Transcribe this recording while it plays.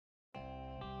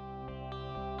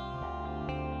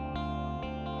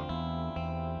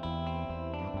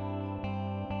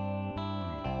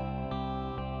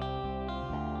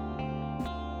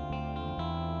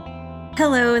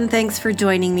Hello, and thanks for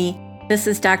joining me. This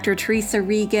is Dr. Teresa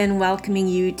Regan welcoming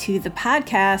you to the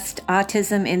podcast,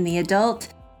 Autism in the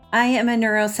Adult. I am a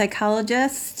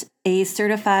neuropsychologist, a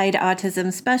certified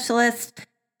autism specialist,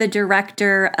 the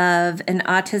director of an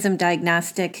autism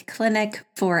diagnostic clinic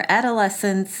for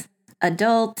adolescents,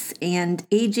 adults, and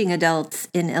aging adults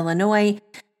in Illinois,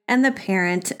 and the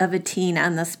parent of a teen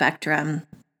on the spectrum.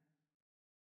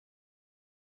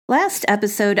 Last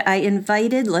episode, I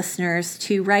invited listeners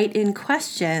to write in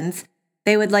questions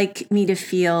they would like me to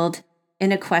field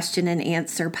in a question and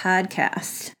answer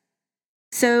podcast.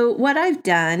 So what I've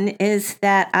done is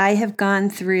that I have gone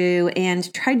through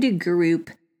and tried to group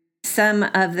some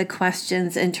of the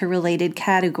questions into related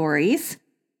categories.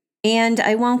 And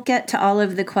I won't get to all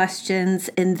of the questions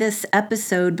in this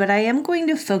episode, but I am going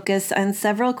to focus on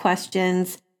several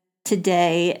questions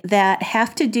today that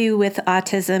have to do with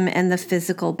autism and the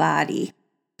physical body.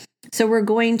 So we're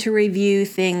going to review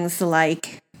things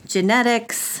like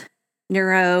genetics,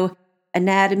 neuroanatomy,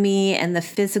 and the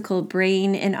physical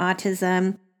brain in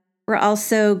autism. We're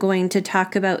also going to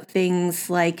talk about things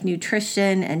like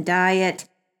nutrition and diet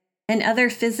and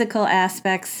other physical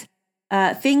aspects,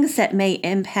 things that may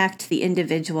impact the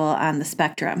individual on the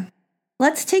spectrum.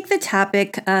 Let's take the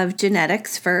topic of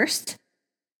genetics first.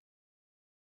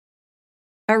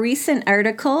 A recent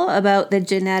article about the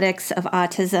genetics of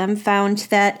autism found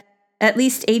that at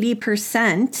least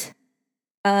 80%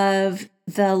 of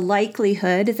the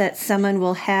likelihood that someone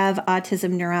will have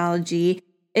autism neurology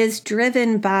is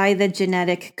driven by the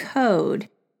genetic code.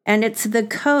 And it's the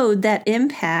code that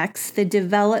impacts the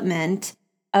development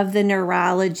of the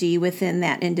neurology within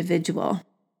that individual.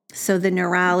 So the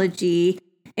neurology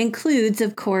includes,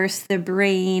 of course, the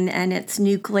brain and its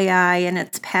nuclei and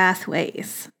its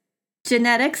pathways.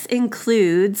 Genetics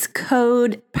includes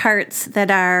code parts that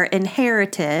are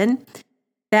inherited.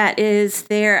 That is,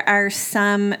 there are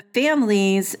some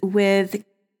families with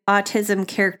autism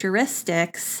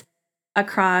characteristics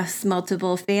across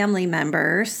multiple family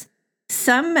members.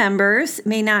 Some members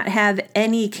may not have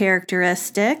any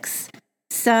characteristics.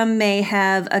 Some may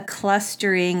have a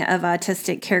clustering of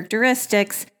autistic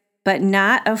characteristics, but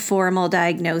not a formal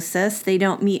diagnosis. They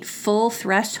don't meet full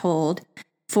threshold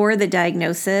for the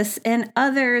diagnosis, and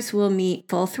others will meet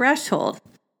full threshold.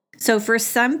 So for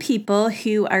some people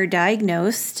who are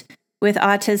diagnosed with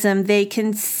autism, they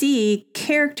can see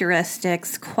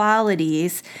characteristics,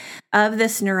 qualities of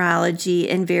this neurology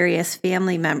in various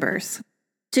family members.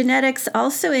 Genetics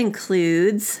also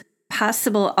includes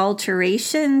possible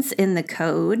alterations in the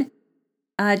code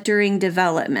during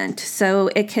development. So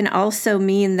it can also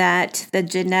mean that the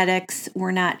genetics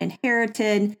were not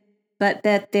inherited, but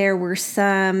that there were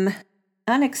some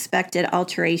unexpected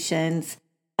alterations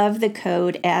of the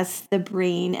code as the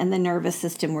brain and the nervous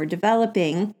system were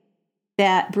developing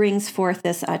that brings forth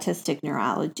this autistic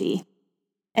neurology.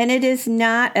 And it is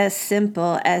not as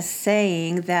simple as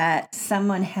saying that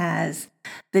someone has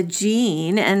the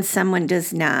gene and someone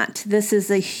does not. This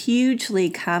is a hugely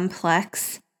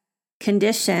complex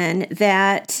condition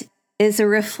that is a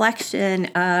reflection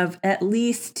of at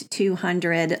least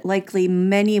 200, likely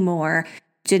many more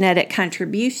genetic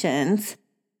contributions.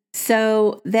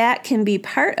 So that can be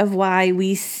part of why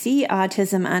we see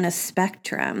autism on a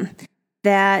spectrum,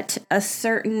 that a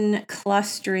certain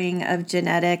clustering of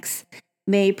genetics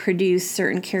may produce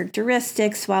certain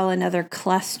characteristics while another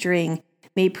clustering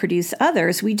may produce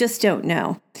others. We just don't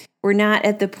know. We're not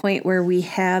at the point where we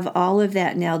have all of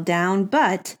that nailed down,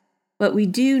 but what we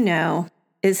do know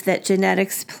is that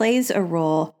genetics plays a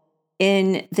role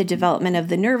in the development of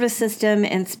the nervous system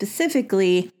and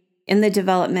specifically in the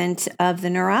development of the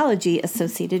neurology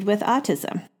associated with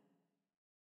autism.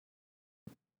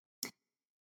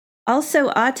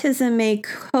 Also, autism may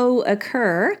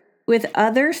co-occur with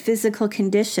other physical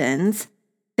conditions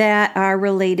that are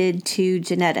related to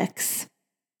genetics.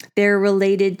 They're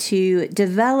related to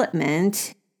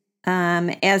development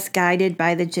as guided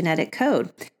by the genetic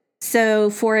code. So,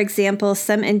 for example,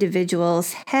 some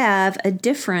individuals have a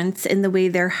difference in the way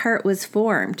their heart was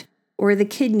formed, or the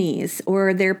kidneys,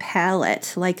 or their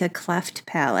palate, like a cleft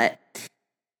palate.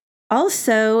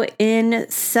 Also, in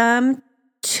some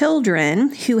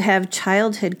children who have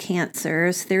childhood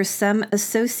cancers, there's some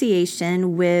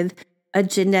association with a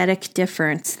genetic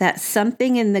difference, that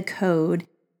something in the code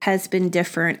has been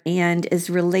different and is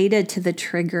related to the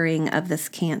triggering of this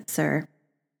cancer.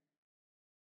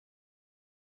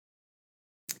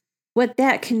 What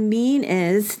that can mean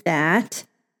is that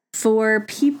for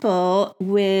people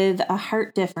with a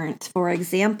heart difference, for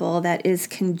example, that is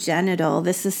congenital,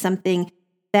 this is something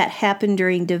that happened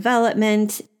during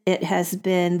development. It has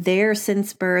been there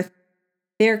since birth.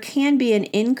 there can be an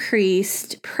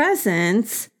increased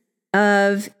presence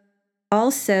of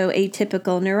also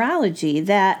atypical neurology,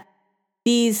 that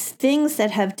these things that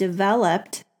have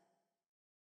developed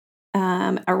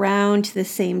around the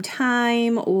same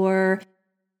time or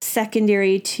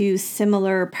secondary to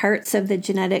similar parts of the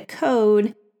genetic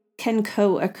code can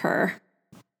co-occur.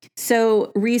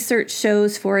 So research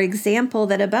shows, for example,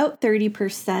 that about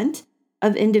 30%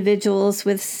 of individuals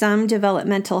with some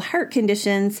developmental heart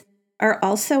conditions are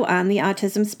also on the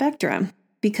autism spectrum,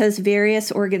 because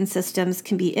various organ systems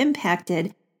can be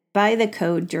impacted by the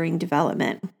code during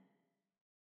development.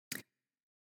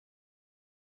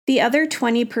 The other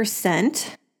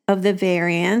 20% of the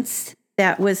variance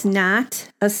that was not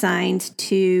assigned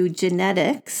to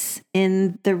genetics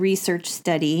in the research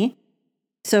study,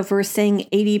 so if we're saying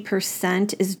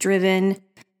 80% is driven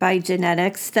by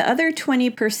genetics, the other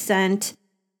 20%,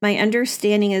 my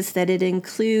understanding is that it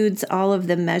includes all of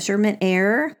the measurement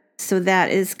error. So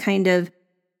that is kind of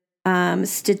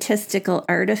statistical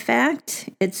artifact.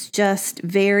 It's just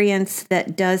variance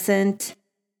that doesn't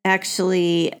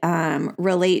actually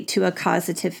relate to a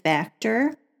causative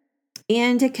factor.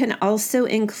 And it can also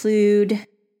include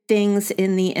things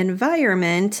in the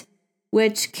environment,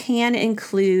 which can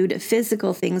include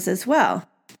physical things as well.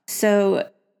 So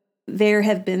there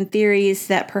have been theories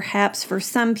that perhaps for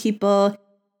some people,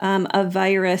 a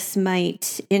virus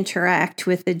might interact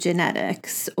with the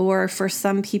genetics, or for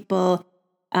some people,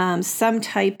 some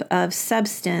type of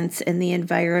substance in the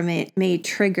environment may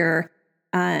trigger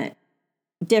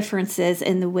differences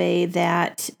in the way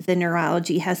that the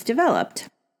neurology has developed.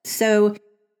 So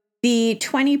the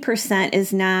 20%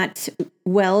 is not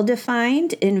well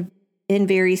defined in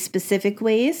very specific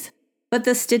ways, but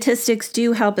the statistics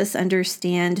do help us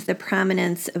understand the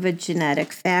prominence of a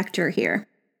genetic factor here.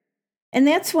 And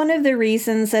that's one of the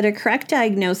reasons that a correct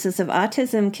diagnosis of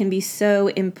autism can be so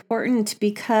important,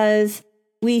 because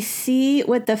we see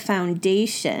what the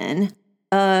foundation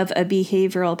of a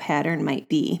behavioral pattern might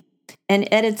be.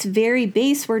 And at its very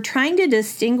base, we're trying to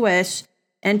distinguish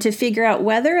and to figure out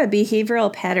whether a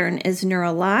behavioral pattern is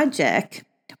neurologic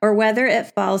or whether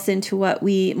it falls into what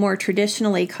we more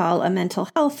traditionally call a mental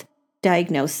health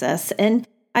diagnosis. And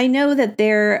I know that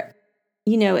there,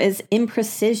 is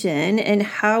imprecision in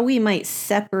how we might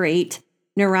separate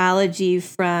neurology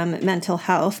from mental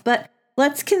health. But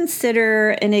let's consider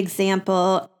an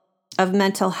example of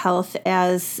mental health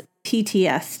as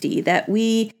PTSD, that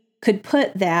we could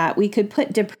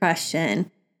put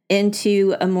depression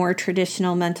into a more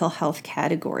traditional mental health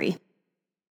category.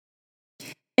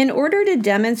 In order to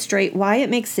demonstrate why it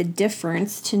makes a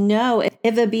difference to know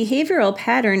if a behavioral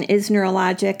pattern is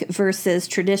neurologic versus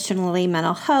traditionally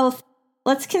mental health,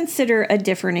 let's consider a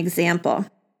different example.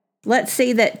 Let's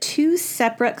say that two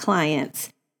separate clients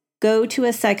go to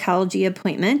a psychology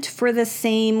appointment for the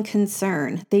same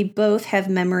concern. They both have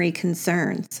memory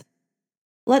concerns.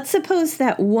 Let's suppose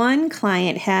that one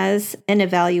client has an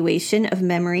evaluation of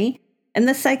memory, and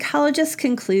the psychologist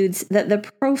concludes that the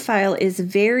profile is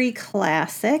very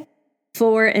classic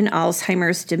for an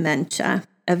Alzheimer's dementia,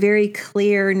 a very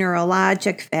clear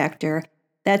neurologic factor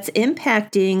that's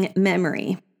impacting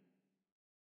memory.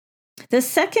 The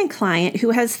second client,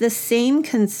 who has the same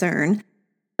concern,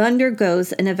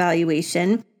 undergoes an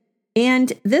evaluation,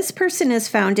 and this person is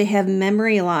found to have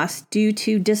memory loss due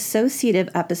to dissociative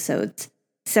episodes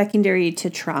secondary to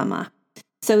trauma.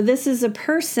 So this is a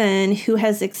person who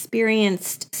has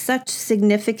experienced such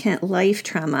significant life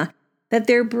trauma that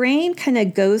their brain kind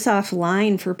of goes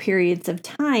offline for periods of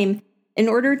time in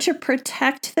order to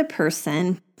protect the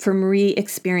person from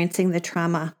re-experiencing the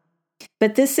trauma.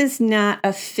 But this is not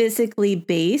a physically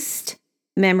based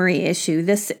memory issue.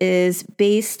 This is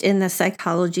based in the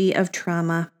psychology of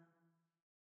trauma.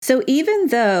 So even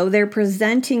though they're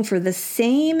presenting for the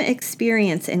same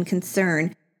experience and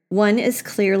concern, one is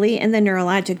clearly in the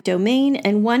neurologic domain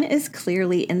and one is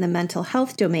clearly in the mental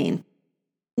health domain.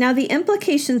 Now, the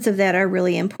implications of that are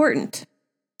really important.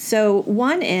 So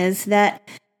one is that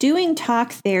doing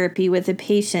talk therapy with a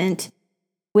patient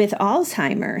with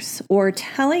Alzheimer's, or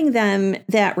telling them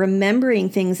that remembering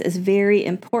things is very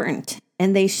important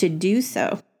and they should do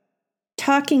so,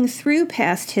 talking through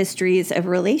past histories of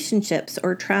relationships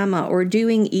or trauma, or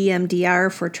doing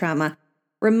EMDR for trauma,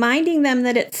 reminding them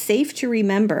that it's safe to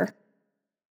remember.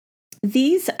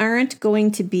 These aren't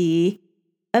going to be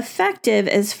effective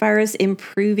as far as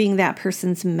improving that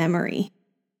person's memory.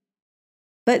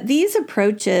 But these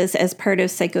approaches, as part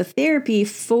of psychotherapy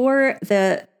for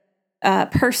the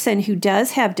person who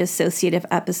does have dissociative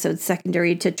episodes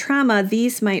secondary to trauma,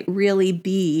 these might really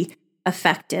be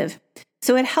effective.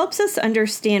 So it helps us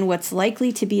understand what's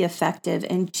likely to be effective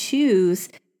and choose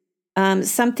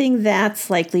something that's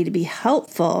likely to be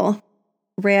helpful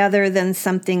rather than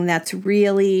something that's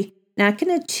really not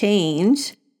going to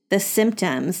change the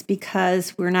symptoms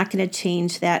because we're not going to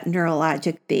change that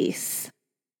neurologic base.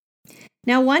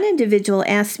 Now, one individual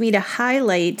asked me to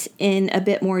highlight in a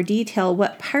bit more detail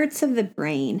what parts of the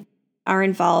brain are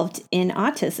involved in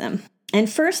autism. And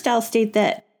first, I'll state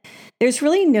that there's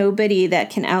really nobody that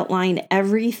can outline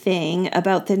everything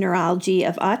about the neurology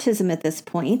of autism at this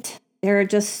point. There are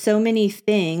just so many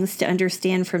things to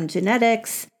understand from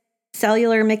genetics,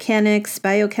 cellular mechanics,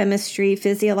 biochemistry,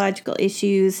 physiological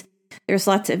issues. There's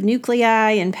lots of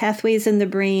nuclei and pathways in the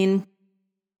brain.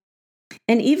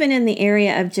 And even in the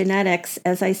area of genetics,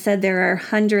 as I said, there are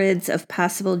hundreds of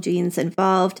possible genes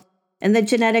involved. And the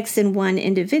genetics in one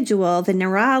individual, the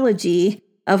neurology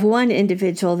of one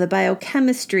individual, the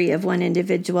biochemistry of one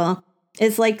individual,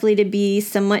 is likely to be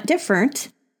somewhat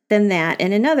different than that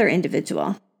in another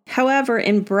individual. However,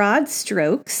 in broad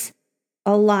strokes,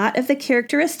 a lot of the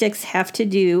characteristics have to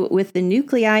do with the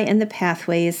nuclei and the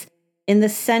pathways in the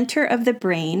center of the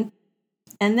brain,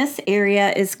 and this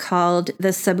area is called the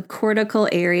subcortical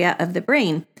area of the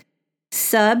brain.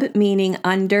 Sub meaning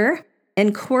under,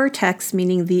 and cortex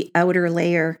meaning the outer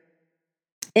layer.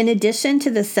 In addition to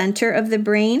the center of the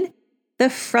brain, the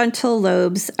frontal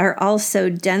lobes are also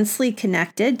densely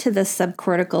connected to the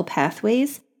subcortical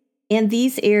pathways, and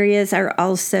these areas are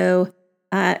also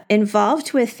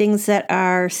involved with things that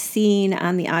are seen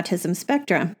on the autism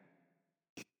spectrum.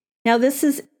 Now, this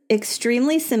is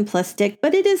extremely simplistic,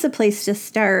 but it is a place to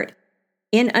start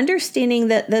in understanding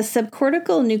that the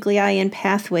subcortical nuclei and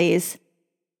pathways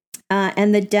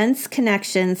and the dense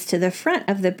connections to the front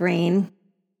of the brain,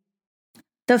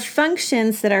 the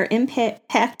functions that are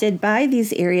impacted by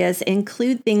these areas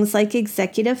include things like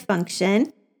executive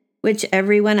function, which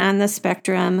everyone on the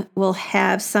spectrum will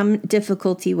have some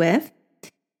difficulty with,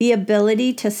 the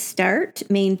ability to start,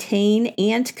 maintain,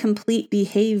 and complete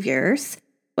behaviors,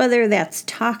 whether that's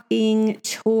talking,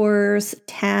 chores,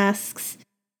 tasks,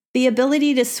 the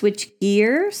ability to switch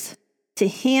gears, to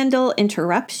handle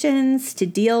interruptions, to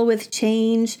deal with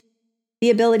change, the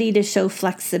ability to show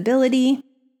flexibility,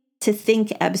 to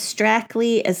think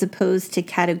abstractly as opposed to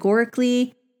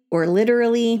categorically or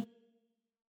literally.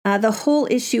 The whole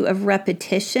issue of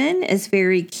repetition is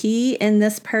very key in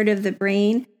this part of the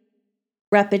brain.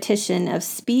 Repetition of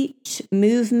speech,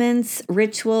 movements,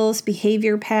 rituals,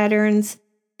 behavior patterns.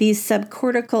 These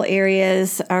subcortical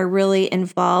areas are really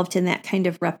involved in that kind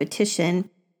of repetition.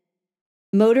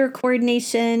 Motor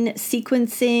coordination,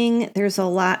 sequencing, there's a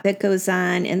lot that goes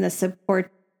on in the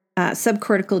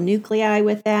subcortical nuclei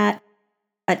with that.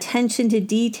 Attention to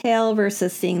detail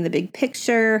versus seeing the big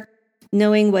picture,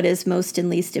 knowing what is most and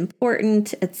least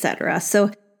important, etc.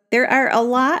 So there are a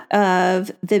lot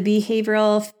of the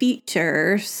behavioral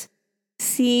features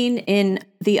seen in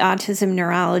the autism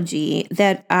neurology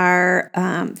that are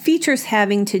features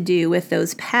having to do with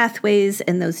those pathways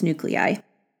and those nuclei.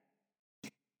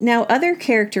 Now, other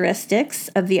characteristics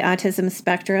of the autism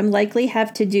spectrum likely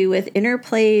have to do with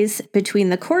interplays between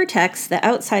the cortex, the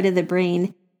outside of the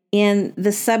brain, and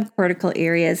the subcortical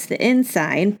areas, the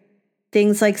inside.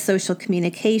 Things like social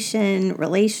communication,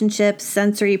 relationships,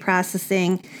 sensory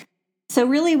processing. So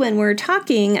really, when we're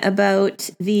talking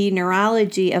about the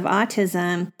neurology of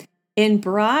autism, in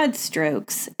broad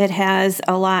strokes, it has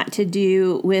a lot to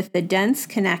do with the dense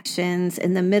connections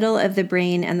in the middle of the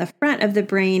brain and the front of the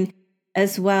brain,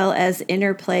 as well as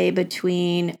interplay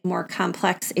between more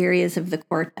complex areas of the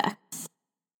cortex.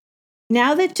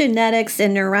 Now that genetics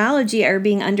and neurology are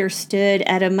being understood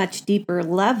at a much deeper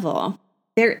level,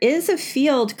 there is a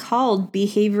field called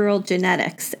behavioral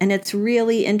genetics, and it's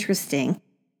really interesting.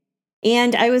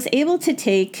 And I was able to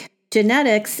take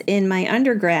genetics in my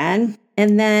undergrad,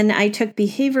 and then I took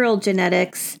behavioral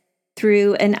genetics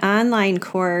through an online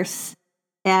course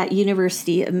at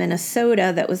University of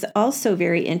Minnesota that was also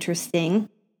very interesting.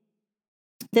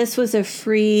 This was a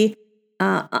free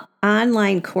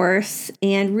online course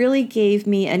and really gave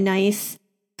me a nice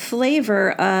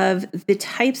flavor of the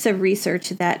types of research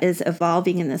that is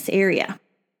evolving in this area.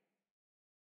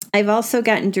 I've also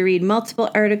gotten to read multiple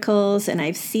articles, and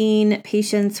I've seen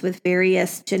patients with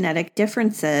various genetic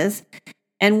differences.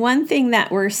 And one thing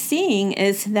that we're seeing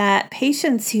is that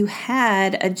patients who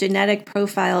had a genetic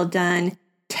profile done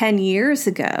 10 years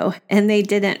ago and they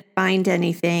didn't find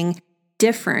anything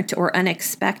different or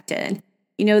unexpected,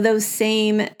 those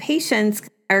same patients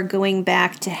are going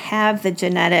back to have the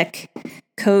genetic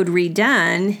code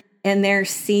redone, and they're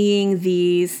seeing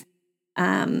these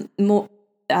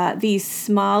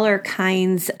smaller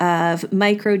kinds of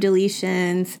micro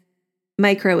deletions,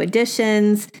 micro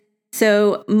additions,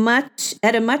 So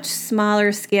at a much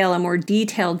smaller scale, a more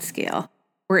detailed scale,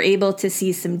 we're able to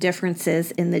see some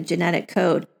differences in the genetic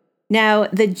code. Now,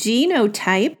 the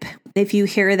genotype, if you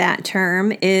hear that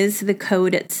term, is the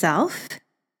code itself,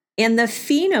 and the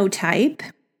phenotype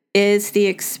is the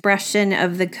expression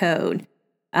of the code.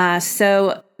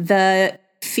 So the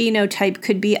phenotype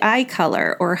could be eye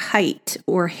color or height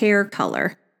or hair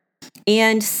color.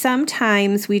 And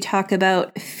sometimes we talk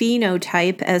about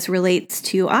phenotype as relates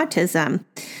to autism.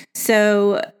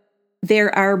 So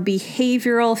there are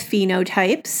behavioral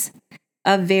phenotypes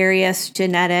of various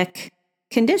genetic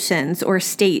conditions or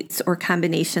states or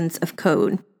combinations of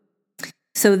code.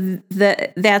 So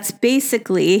that's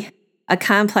basically a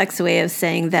complex way of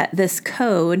saying that this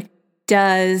code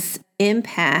does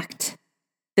impact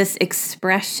this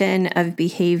expression of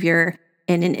behavior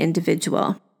in an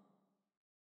individual.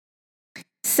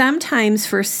 Sometimes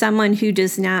for someone who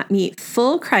does not meet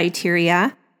full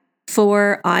criteria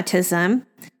for autism,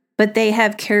 but they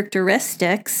have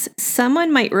characteristics,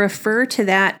 someone might refer to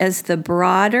that as the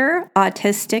broader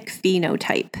autistic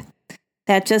phenotype.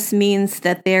 That just means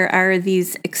that there are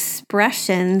these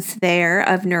expressions there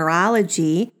of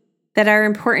neurology that are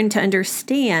important to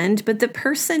understand, but the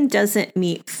person doesn't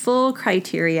meet full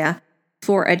criteria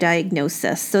for a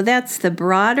diagnosis. So that's the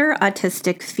broader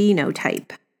autistic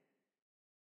phenotype.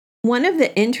 One of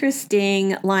the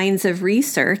interesting lines of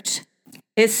research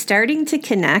is starting to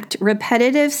connect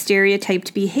repetitive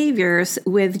stereotyped behaviors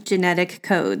with genetic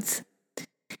codes.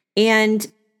 And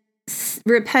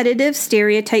repetitive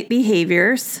stereotype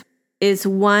behaviors is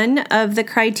one of the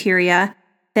criteria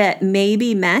that may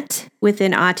be met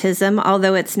within autism,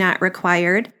 although it's not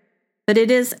required, but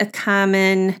it is a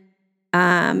common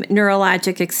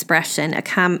neurologic expression, a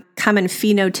common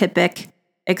phenotypic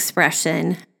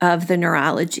expression of the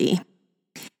neurology.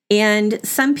 And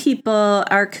some people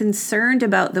are concerned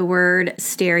about the word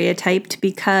stereotyped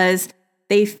because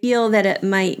they feel that it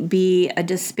might be a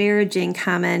disparaging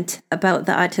comment about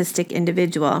the autistic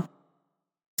individual.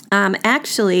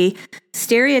 Actually,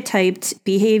 stereotyped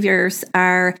behaviors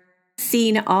are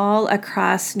seen all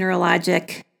across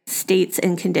neurologic states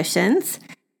and conditions,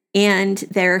 and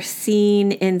they're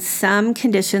seen in some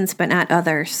conditions but not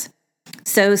others.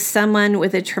 So someone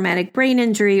with a traumatic brain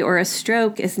injury or a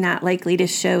stroke is not likely to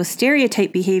show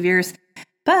stereotype behaviors,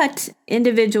 but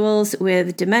individuals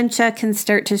with dementia can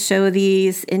start to show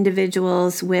these.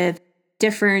 Individuals with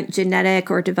different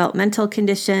genetic or developmental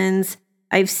conditions.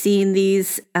 I've seen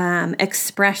these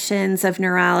expressions of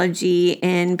neurology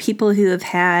in people who have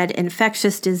had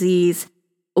infectious disease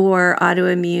or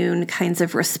autoimmune kinds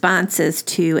of responses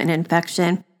to an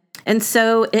infection. And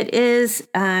so it is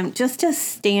just a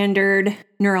standard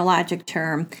neurologic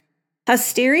term. A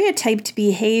stereotyped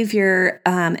behavior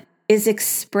is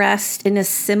expressed in a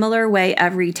similar way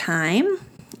every time,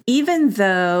 even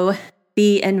though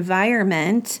the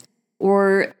environment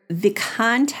or the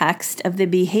context of the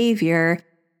behavior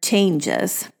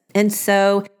changes. And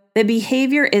so the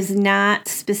behavior is not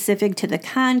specific to the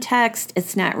context.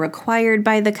 It's not required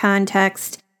by the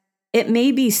context. It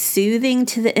may be soothing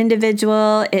to the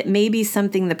individual. It may be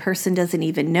something the person doesn't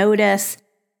even notice,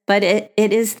 but it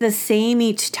is the same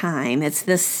each time. It's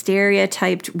the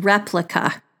stereotyped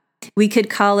replica. We could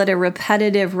call it a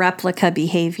repetitive replica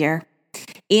behavior.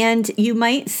 And you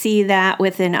might see that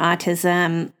within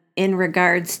autism in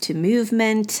regards to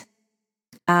movement,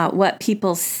 what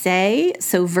people say,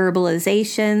 so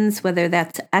verbalizations, whether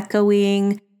that's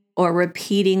echoing or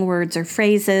repeating words or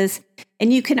phrases.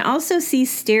 And you can also see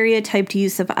stereotyped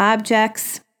use of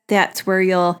objects. That's where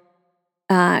you'll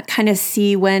kind of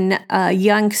see when a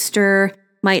youngster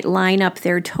might line up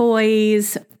their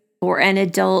toys, or an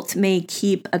adult may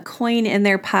keep a coin in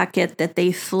their pocket that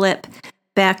they flip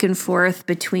back and forth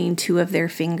between two of their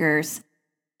fingers.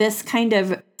 This kind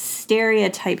of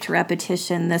stereotyped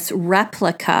repetition, this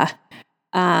replica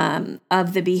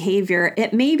of the behavior,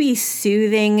 it may be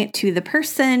soothing to the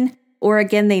person, or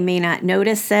again, they may not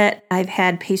notice it. I've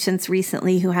had patients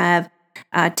recently who have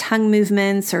tongue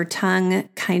movements or tongue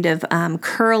kind of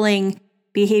curling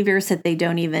behaviors that they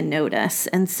don't even notice.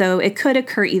 And so it could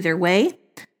occur either way,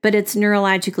 but it's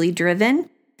neurologically driven.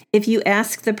 If you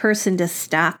ask the person to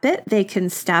stop it, they can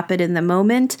stop it in the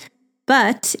moment,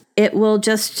 but it will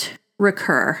just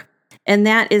recur. And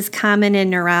that is common in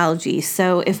neurology.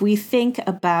 So if we think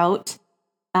about,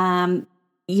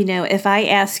 if I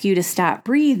ask you to stop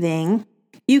breathing,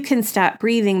 you can stop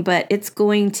breathing, but it's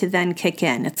going to then kick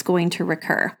in. It's going to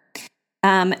recur.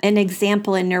 An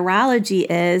example in neurology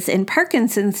is in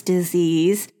Parkinson's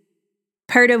disease,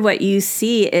 part of what you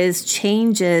see is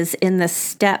changes in the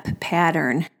step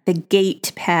pattern, the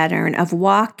gait pattern of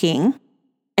walking.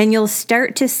 and you'll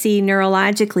start to see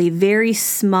neurologically very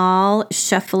small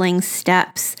shuffling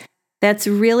steps. That's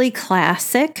really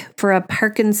classic for a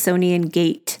Parkinsonian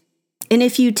gait. And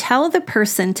if you tell the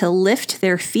person to lift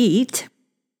their feet,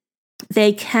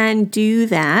 they can do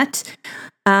that.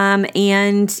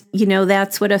 And,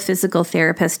 that's what a physical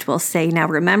therapist will say. Now,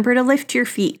 remember to lift your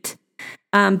feet.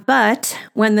 But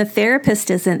when the therapist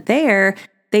isn't there,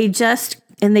 they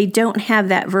don't have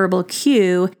that verbal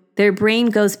cue. Their brain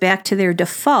goes back to their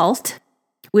default,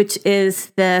 which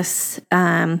is this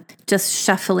just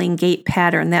shuffling gait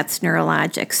pattern that's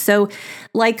neurologic. So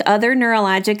like other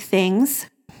neurologic things,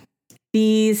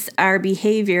 these are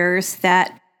behaviors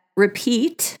that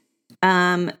repeat,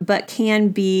 but can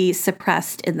be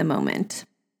suppressed in the moment.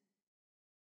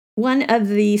 One of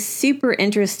the super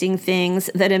interesting things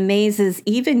that amazes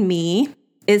even me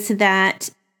is that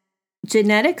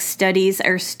genetic studies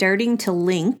are starting to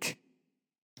link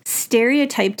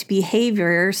stereotyped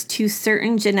behaviors to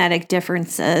certain genetic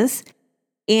differences.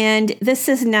 And this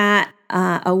is not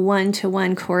a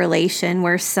one-to-one correlation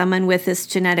where someone with this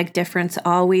genetic difference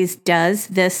always does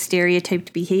this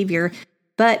stereotyped behavior,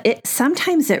 but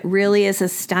sometimes it really is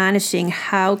astonishing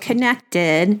how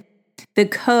connected the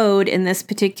code in this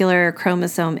particular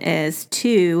chromosome is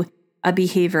to a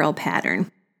behavioral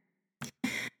pattern.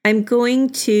 I'm going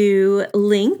to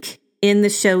link in the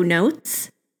show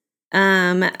notes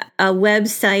a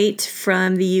website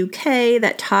from the UK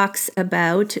that talks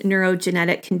about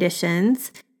neurogenetic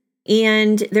conditions.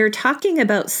 And they're talking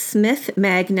about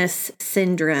Smith-Magenis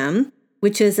syndrome,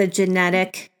 which is a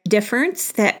genetic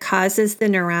difference that causes the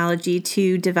neurology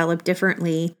to develop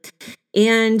differently.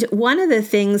 And one of the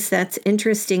things that's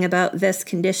interesting about this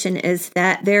condition is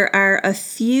that there are a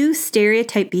few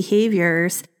stereotype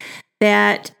behaviors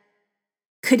that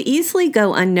could easily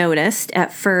go unnoticed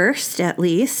at first, at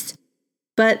least,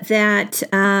 but that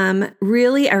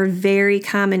really are very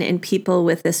common in people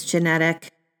with this genetic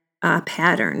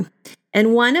pattern.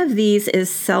 And one of these is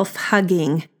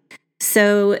self-hugging.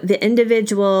 So the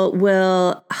individual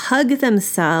will hug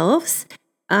themselves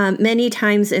many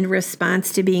times in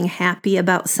response to being happy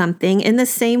about something, in the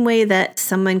same way that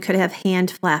someone could have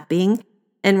hand flapping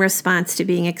in response to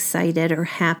being excited or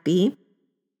happy.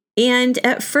 And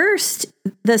at first,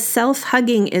 the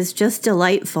self-hugging is just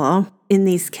delightful in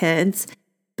these kids.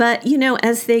 But,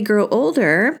 as they grow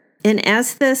older, and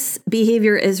as this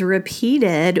behavior is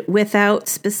repeated without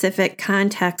specific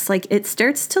context, it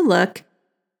starts to look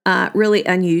really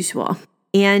unusual.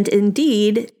 And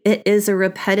indeed, it is a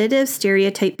repetitive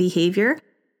stereotype behavior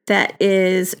that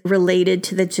is related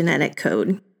to the genetic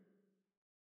code.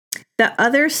 The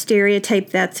other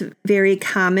stereotype that's very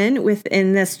common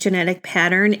within this genetic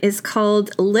pattern is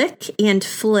called lick and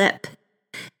flip.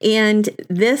 And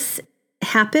this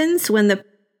happens when the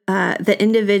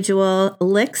individual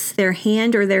licks their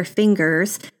hand or their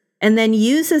fingers and then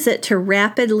uses it to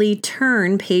rapidly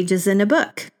turn pages in a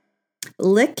book.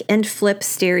 Lick and flip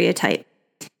stereotype.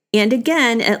 And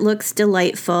again, it looks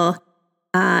delightful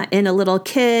in a little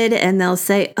kid, and they'll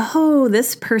say, oh,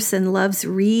 this person loves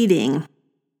reading.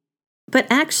 But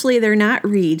actually, they're not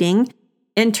reading,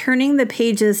 and turning the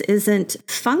pages isn't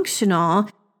functional,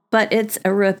 but it's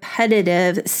a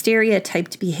repetitive,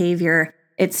 stereotyped behavior.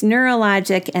 It's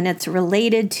neurologic, and it's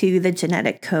related to the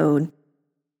genetic code.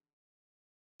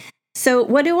 So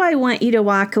what do I want you to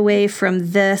walk away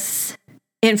from this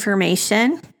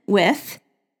information with?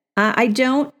 I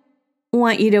don't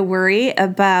want you to worry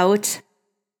about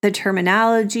the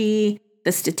terminology,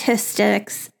 the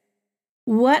statistics.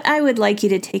 What I would like you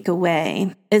to take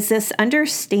away is this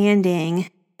understanding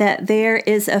that there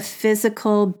is a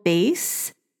physical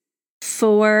base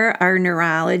for our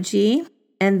neurology,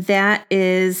 and that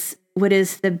is what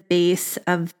is the base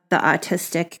of the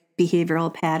autistic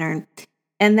behavioral pattern,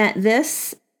 and that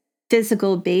this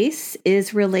physical base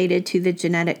is related to the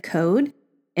genetic code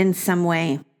in some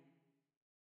way.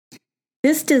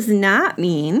 This does not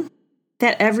mean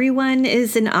that everyone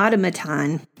is an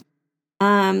automaton.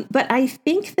 But I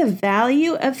think the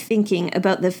value of thinking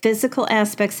about the physical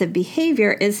aspects of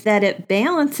behavior is that it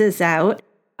balances out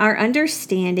our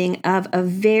understanding of a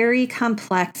very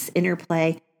complex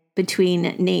interplay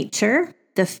between nature,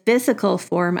 the physical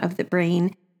form of the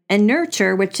brain, and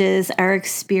nurture, which is our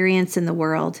experience in the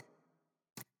world.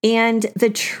 And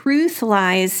the truth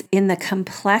lies in the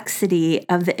complexity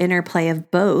of the interplay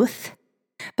of both.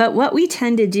 But what we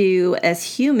tend to do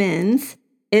as humans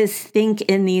is think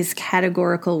in these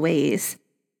categorical ways.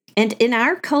 And in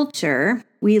our culture,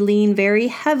 we lean very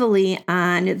heavily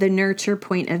on the nurture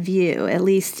point of view, at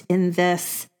least in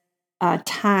this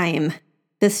time,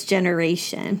 this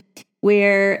generation,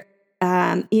 where,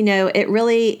 it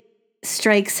really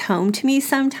strikes home to me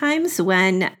sometimes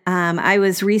when I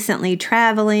was recently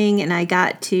traveling and I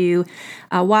got to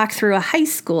walk through a high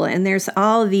school, and there's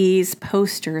all these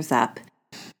posters up.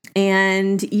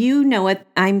 And you know what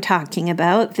I'm talking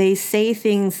about. They say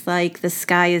things like, the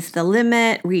sky is the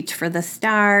limit, reach for the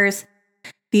stars.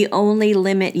 The only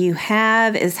limit you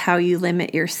have is how you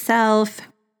limit yourself.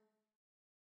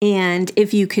 And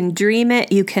if you can dream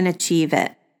it, you can achieve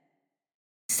it.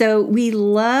 So we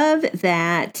love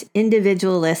that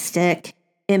individualistic,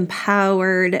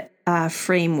 empowered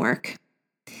framework.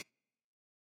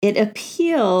 It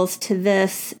appeals to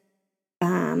this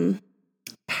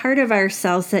part of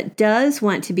ourselves that does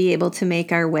want to be able to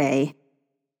make our way.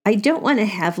 I don't want to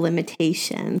have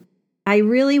limitations. I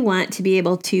really want to be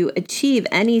able to achieve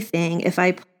anything if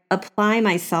I apply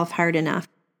myself hard enough.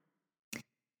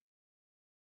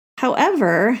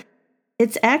 However,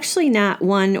 it's actually not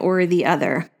one or the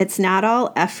other. It's not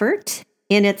all effort,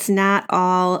 and it's not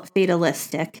all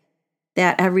fatalistic,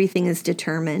 that everything is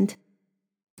determined.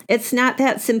 It's not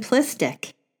that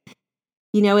simplistic.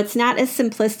 It's not as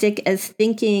simplistic as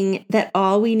thinking that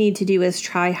all we need to do is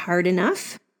try hard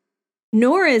enough,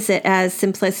 nor is it as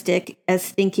simplistic as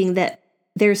thinking that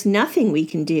there's nothing we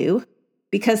can do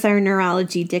because our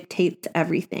neurology dictates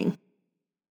everything.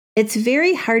 It's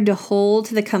very hard to hold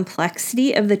the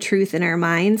complexity of the truth in our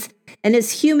minds. And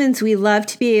as humans, we love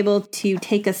to be able to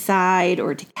take a side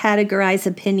or to categorize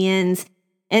opinions.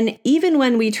 And even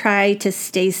when we try to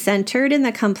stay centered in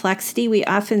the complexity, we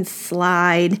often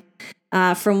slide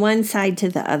from one side to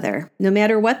the other, no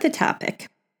matter what the topic.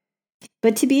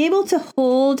 But to be able to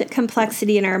hold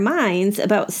complexity in our minds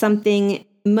about something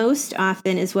most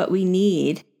often is what we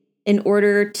need in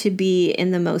order to be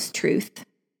in the most truth.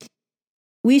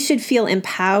 We should feel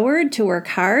empowered to work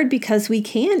hard because we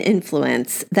can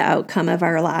influence the outcome of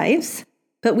our lives.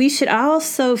 But we should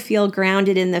also feel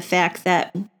grounded in the fact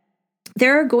that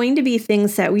there are going to be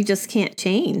things that we just can't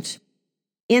change.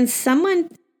 And someone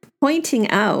pointing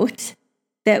out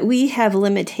that we have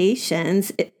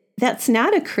limitations, that's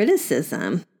not a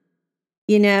criticism.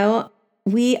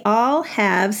 We all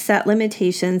have set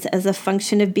limitations as a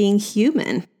function of being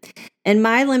human. And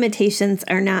my limitations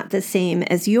are not the same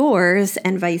as yours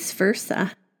and vice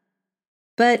versa.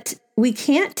 But we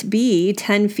can't be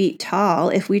 10 feet tall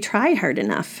if we try hard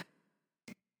enough.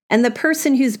 And the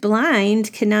person who's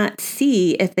blind cannot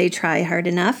see if they try hard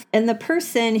enough. And the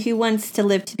person who wants to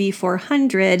live to be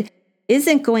 400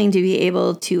 isn't going to be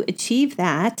able to achieve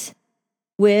that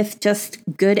with just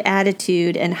good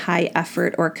attitude and high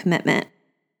effort or commitment.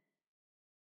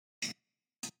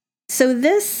 So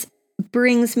this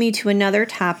brings me to another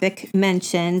topic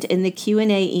mentioned in the Q&A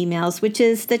emails, which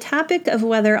is the topic of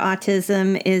whether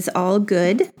autism is all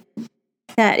good.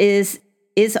 That is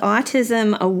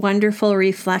autism a wonderful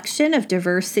reflection of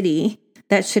diversity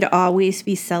that should always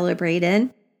be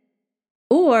celebrated?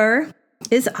 Or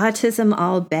is autism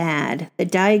all bad? The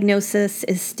diagnosis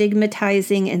is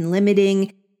stigmatizing and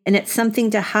limiting, and it's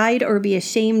something to hide or be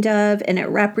ashamed of, and it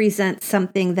represents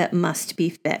something that must be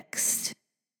fixed.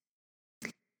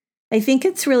 I think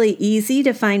it's really easy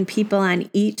to find people on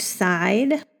each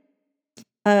side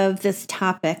of this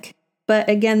topic. But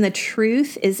again, the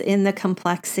truth is in the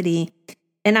complexity.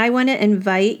 And I want to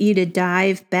invite you to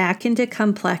dive back into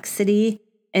complexity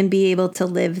and be able to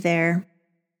live there.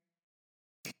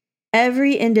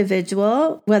 Every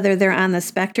individual, whether they're on the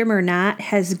spectrum or not,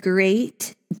 has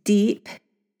great, deep,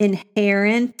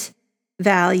 inherent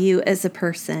value as a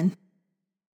person.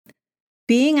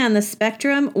 Being on the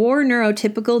spectrum or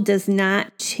neurotypical does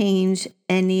not change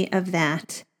any of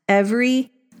that.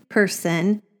 Every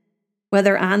person,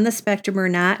 whether on the spectrum or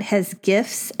not, has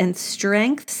gifts and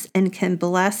strengths and can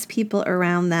bless people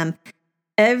around them.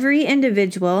 Every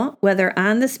individual, whether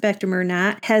on the spectrum or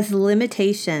not, has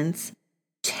limitations,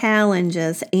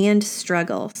 challenges, and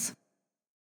struggles.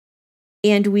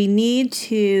 And we need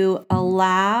to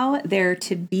allow there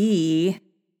to be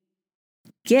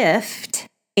gift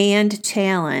and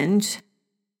challenge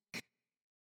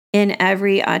in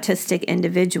every autistic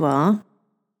individual,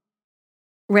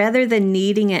 rather than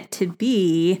needing it to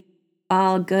be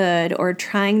all good or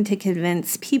trying to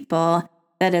convince people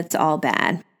that it's all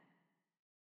bad.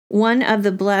 One of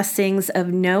the blessings of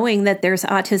knowing that there's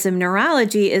autism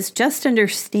neurology is just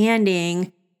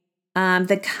understanding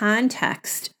the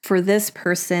context for this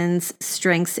person's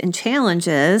strengths and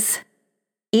challenges,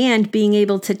 and being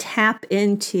able to tap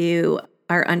into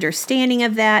our understanding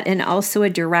of that, and also a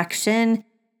direction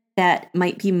that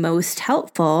might be most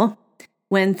helpful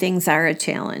when things are a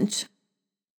challenge.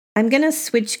 I'm going to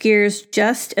switch gears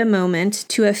just a moment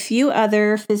to a few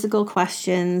other physical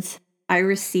questions I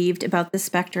received about the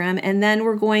spectrum, and then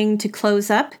we're going to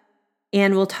close up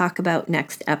and we'll talk about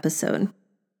next episode.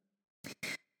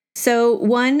 So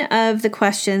one of the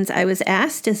questions I was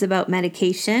asked is about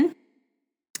medication.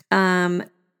 And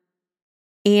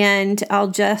I'll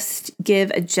just give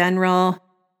a general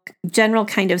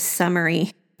kind of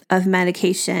summary of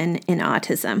medication in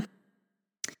autism.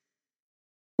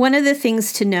 One of the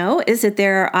things to know is that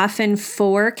there are often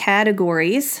 4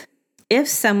 categories. If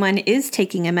someone is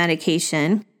taking a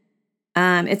medication,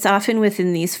 it's often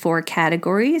within these 4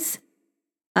 categories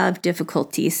of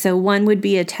difficulty. So one would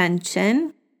be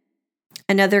attention.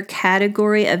 Another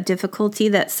category of difficulty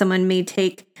that someone may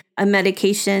take a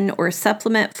medication or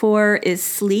supplement for is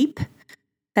sleep.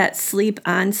 That sleep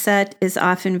onset is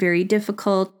often very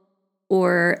difficult,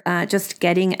 or just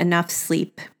getting enough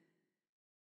sleep.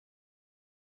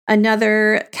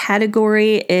 Another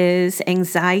category is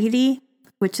anxiety,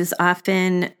 which is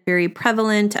often very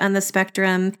prevalent on the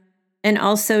spectrum, and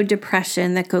also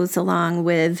depression that goes along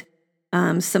with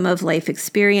some of life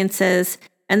experiences.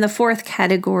 And the 4th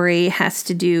category has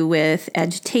to do with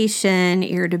agitation,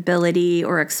 irritability,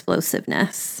 or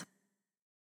explosiveness.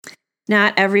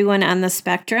 Not everyone on the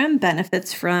spectrum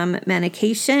benefits from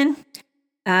medication,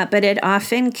 but it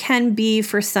often can be,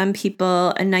 for some people,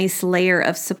 a nice layer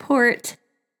of support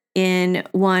in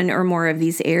one or more of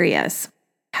these areas.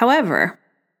 However,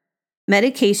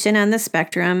 medication on the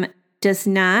spectrum does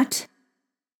not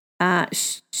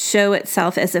show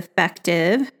itself as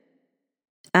effective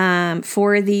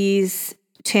for these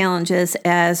challenges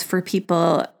as for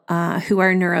people who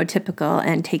are neurotypical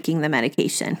and taking the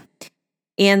medication.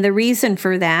 And the reason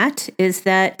for that is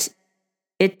that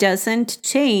it doesn't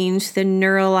change the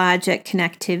neurologic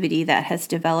connectivity that has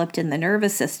developed in the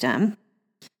nervous system,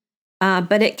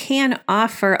 but it can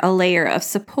offer a layer of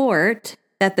support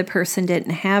that the person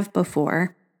didn't have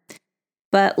before.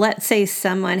 But let's say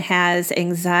someone has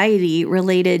anxiety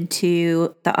related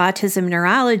to the autism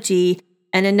neurology,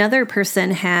 and another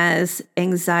person has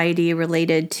anxiety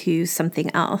related to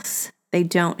something else. They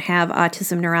don't have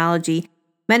autism neurology.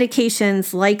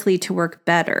 Medication's likely to work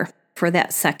better for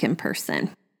that second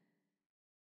person.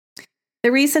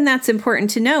 The reason that's important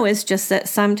to know is just that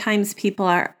sometimes people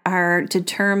are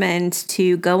determined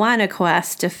to go on a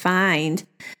quest to find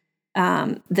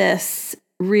this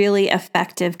really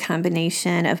effective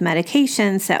combination of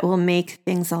medications that will make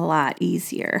things a lot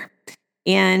easier.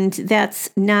 And that's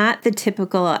not the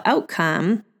typical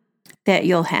outcome that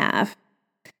you'll have.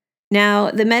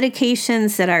 Now, the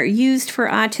medications that are used for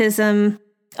autism,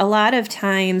 a lot of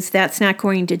times that's not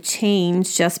going to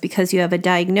change just because you have a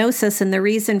diagnosis. And the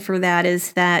reason for that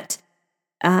is that,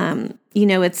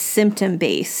 it's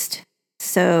symptom-based.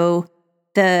 So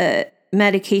the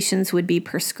medications would be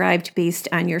prescribed based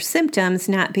on your symptoms,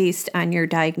 not based on your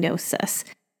diagnosis.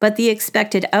 But the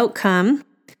expected outcome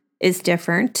is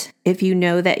different if you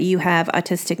know that you have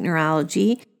autistic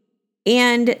neurology.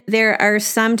 And there are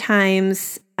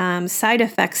sometimes side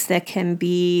effects that can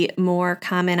be more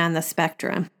common on the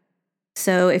spectrum.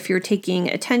 So if you're taking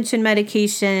attention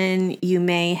medication, you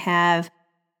may have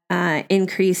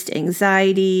increased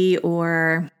anxiety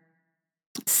or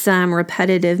some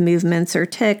repetitive movements or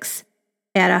tics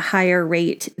at a higher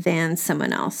rate than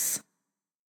someone else.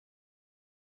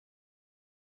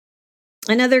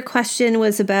 Another question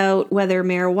was about whether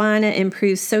marijuana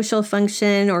improves social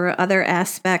function or other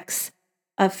aspects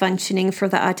of functioning for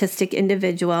the autistic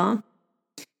individual.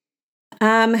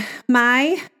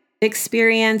 My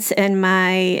experience and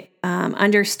my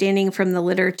understanding from the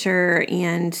literature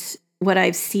and what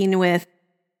I've seen with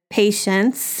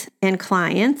patients and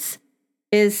clients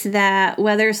is that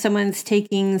whether someone's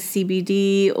taking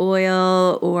CBD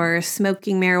oil or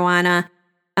smoking marijuana,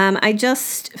 I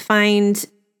just find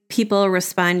people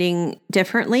responding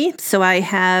differently. So I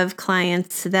have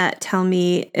clients that tell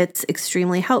me it's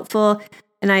extremely helpful,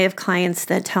 and I have clients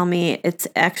that tell me it's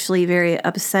actually very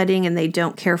upsetting and they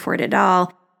don't care for it at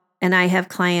all. And I have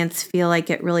clients feel like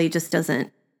it really just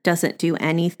doesn't do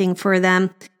anything for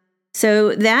them.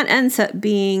 So that ends up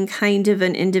being kind of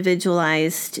an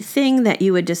individualized thing that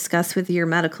you would discuss with your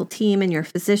medical team and your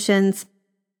physicians.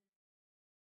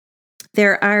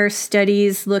 There are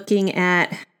studies looking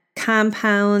at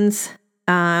compounds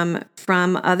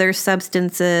from other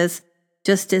substances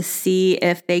just to see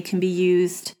if they can be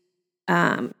used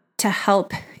to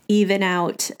help even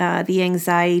out the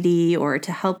anxiety or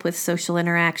to help with social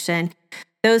interaction.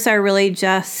 Those are really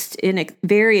just in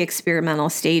very experimental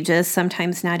stages,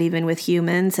 sometimes not even with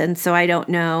humans. And so I don't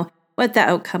know what the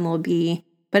outcome will be.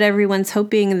 But everyone's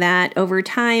hoping that over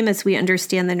time, as we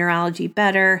understand the neurology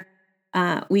better,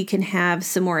 we can have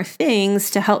some more things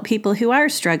to help people who are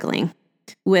struggling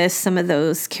with some of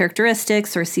those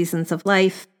characteristics or seasons of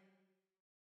life.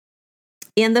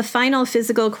 And the final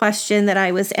physical question that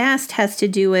I was asked has to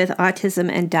do with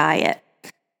autism and diet.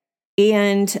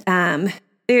 And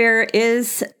there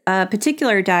is a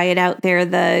particular diet out there,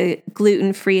 the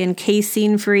gluten-free and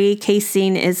casein-free.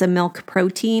 Casein is a milk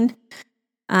protein.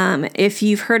 If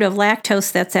you've heard of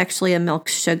lactose, that's actually a milk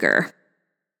sugar.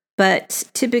 But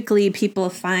typically people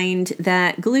find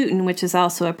that gluten, which is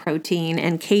also a protein,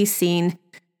 and casein,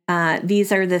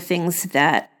 these are the things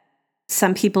that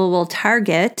some people will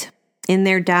target in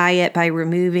their diet by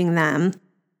removing them.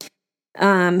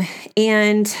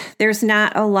 And there's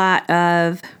not a lot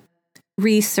of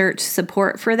research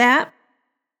support for that.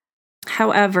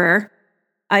 However,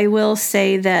 I will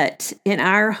say that in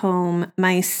our home,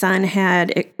 my son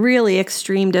had really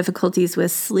extreme difficulties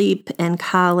with sleep and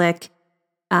colic,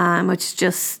 which is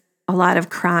just a lot of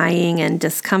crying and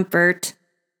discomfort.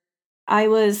 I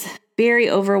was very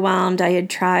overwhelmed. I had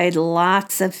tried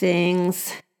lots of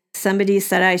things. Somebody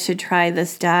said I should try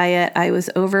this diet. I was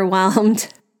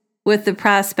overwhelmed with the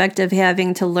prospect of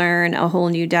having to learn a whole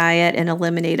new diet and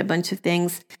eliminate a bunch of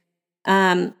things.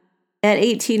 At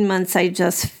 18 months, I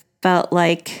just felt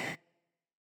like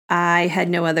I had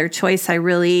no other choice. I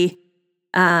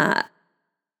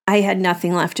had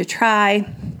nothing left to try.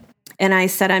 And I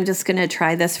said, I'm just going to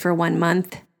try this for 1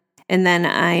 month. And then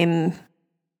I'm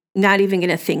not even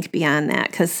going to think beyond that,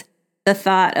 because the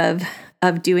thought of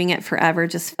doing it forever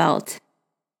just felt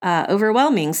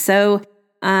overwhelming. So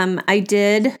I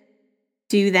did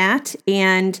do that.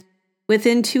 And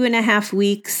within 2.5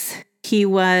 weeks, he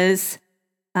was,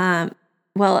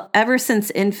 ever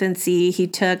since infancy, he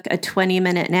took a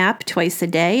 20-minute nap twice a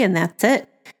day, and that's it.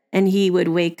 And he would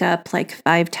wake up like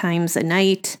 5 times a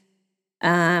night.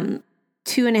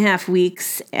 2.5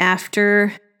 weeks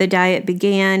after the diet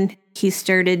began, he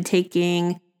started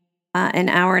taking an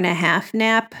 1.5-hour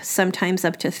nap, sometimes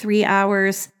up to 3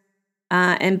 hours.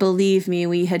 And believe me,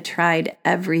 we had tried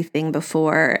everything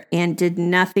before and did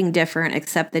nothing different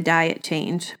except the diet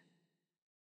change.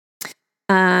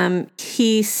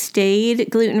 He stayed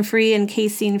gluten-free and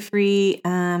casein-free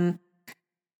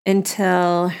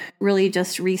until really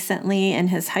just recently in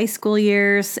his high school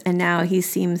years, and now he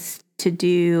seems to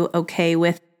do okay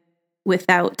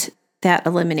without that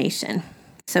elimination.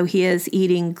 So he is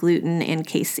eating gluten and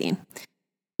casein.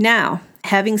 Now,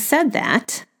 having said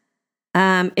that,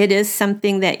 it is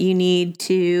something that you need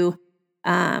to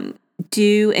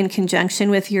do in conjunction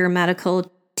with your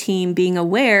medical team being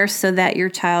aware so that your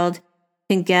child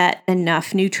can get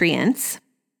enough nutrients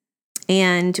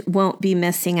and won't be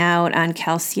missing out on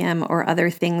calcium or other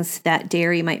things that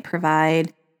dairy might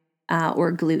provide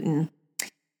or gluten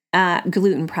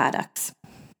products.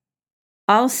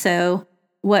 Also,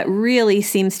 what really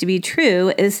seems to be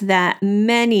true is that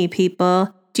many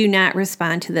people do not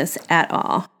respond to this at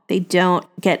all. They don't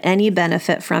get any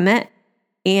benefit from it.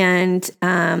 And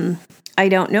I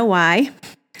don't know why.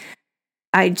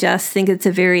 I just think it's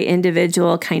a very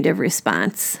individual kind of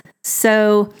response.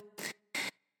 So,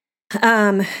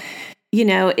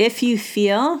 if you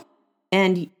feel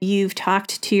and you've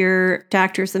talked to your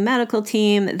doctors and medical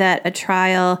team that a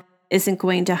trial isn't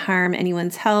going to harm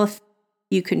anyone's health,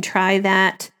 you can try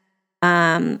that.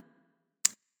 On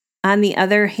the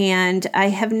other hand, I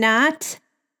have not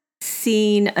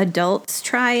seen adults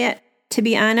try it, to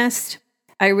be honest.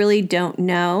 I really don't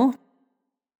know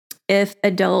if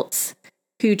adults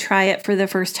who try it for the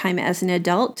first time as an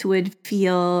adult would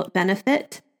feel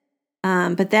benefit.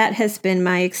 But that has been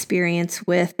my experience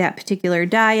with that particular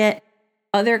diet.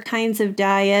 Other kinds of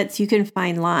diets, you can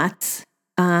find lots.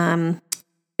 A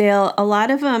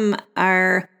lot of them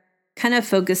are kind of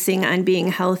focusing on being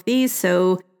healthy.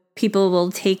 So people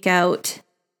will take out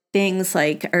things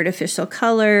like artificial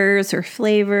colors or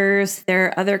flavors. There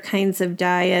are other kinds of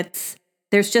diets.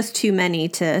 There's just too many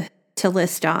to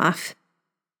list off.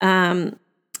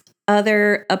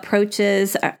 Other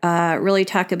approaches really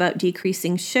talk about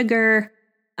decreasing sugar,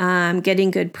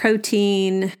 getting good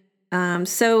protein.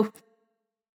 So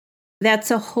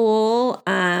that's a whole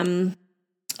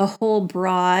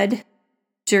broad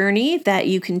journey that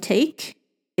you can take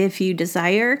if you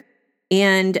desire.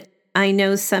 And I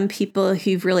know some people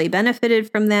who've really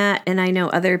benefited from that, and I know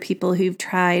other people who've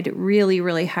tried really,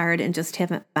 really hard and just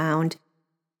haven't found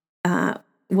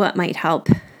what might help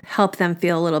them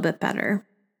feel a little bit better.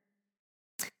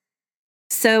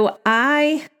 So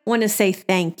I want to say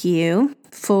thank you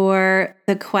for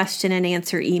the question and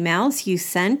answer emails you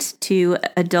sent to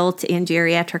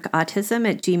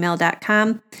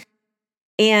adultandgeriatricautism@gmail.com.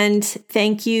 And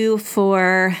thank you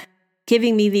for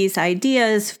giving me these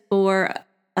ideas for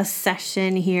a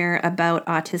session here about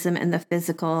autism and the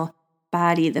physical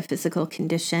body, the physical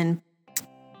condition.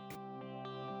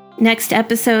 Next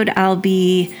episode, I'll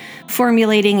be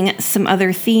formulating some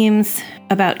other themes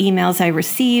about emails I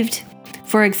received.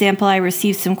 For example, I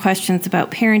received some questions about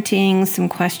parenting, some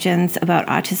questions about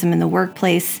autism in the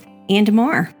workplace, and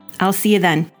more. I'll see you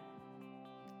then.